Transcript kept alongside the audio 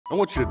I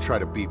want you to try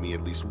to beat me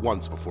at least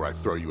once before I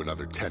throw you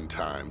another 10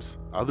 times.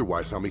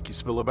 Otherwise, I'll make you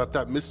spill about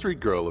that mystery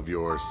girl of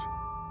yours.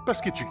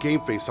 Best get your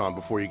game face on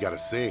before you gotta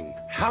sing.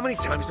 How many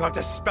times do I have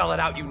to spell it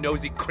out, you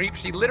nosy creep?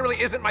 She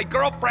literally isn't my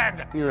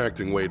girlfriend! You're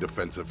acting way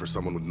defensive for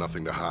someone with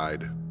nothing to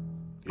hide.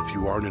 If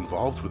you aren't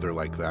involved with her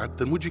like that,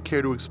 then would you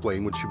care to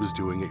explain what she was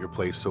doing at your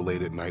place so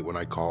late at night when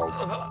I called?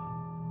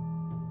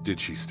 Did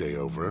she stay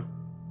over?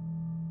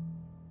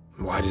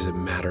 Why does it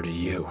matter to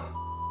you?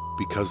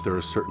 Because there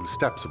are certain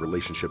steps a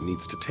relationship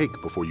needs to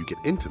take before you get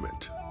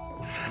intimate.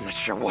 I'm not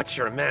sure what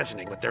you're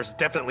imagining, but there's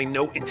definitely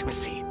no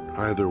intimacy.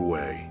 Either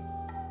way,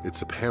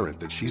 it's apparent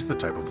that she's the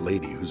type of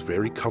lady who's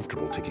very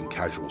comfortable taking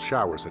casual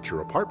showers at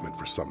your apartment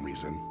for some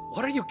reason.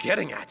 What are you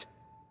getting at?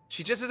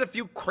 She just has a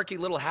few quirky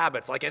little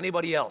habits like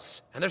anybody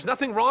else, and there's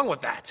nothing wrong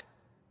with that.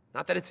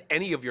 Not that it's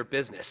any of your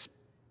business.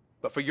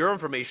 But for your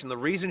information, the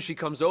reason she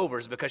comes over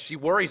is because she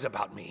worries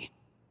about me.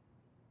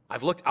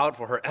 I've looked out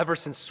for her ever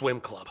since swim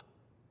club.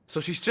 So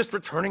she's just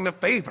returning the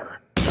favor.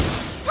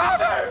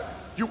 Father!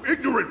 You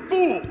ignorant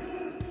fool!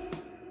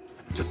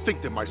 To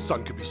think that my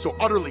son could be so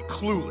utterly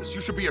clueless, you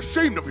should be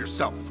ashamed of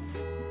yourself!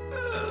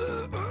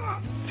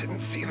 Didn't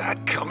see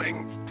that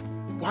coming.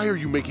 Why are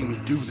you making me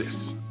do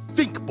this?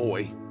 Think,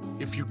 boy.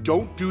 If you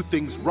don't do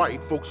things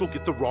right, folks will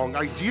get the wrong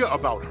idea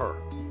about her.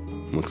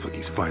 Looks like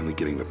he's finally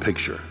getting the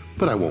picture,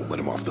 but I won't let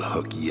him off the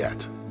hook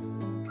yet.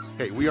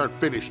 Hey, we aren't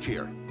finished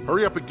here.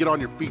 Hurry up and get on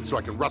your feet so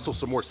I can rustle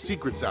some more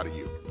secrets out of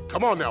you.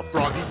 Come on now,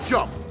 Froggy,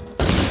 jump!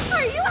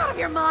 Are you out of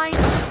your mind?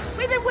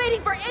 We've been waiting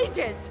for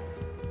ages!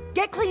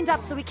 Get cleaned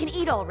up so we can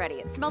eat already.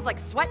 It smells like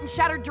sweat and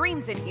shattered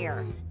dreams in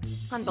here.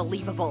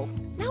 Unbelievable.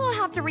 Now I'll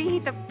have to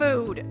reheat the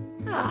food.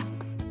 Ugh.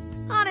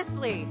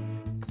 Honestly,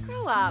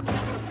 grow up.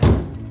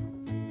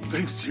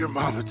 Thanks to your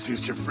mom, it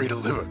seems you're free to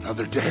live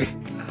another day.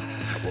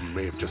 That woman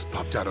may have just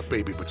popped out a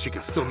baby, but she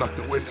can still knock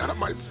the wind out of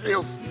my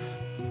sails.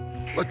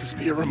 Let this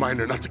be a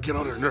reminder not to get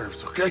on her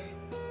nerves, okay?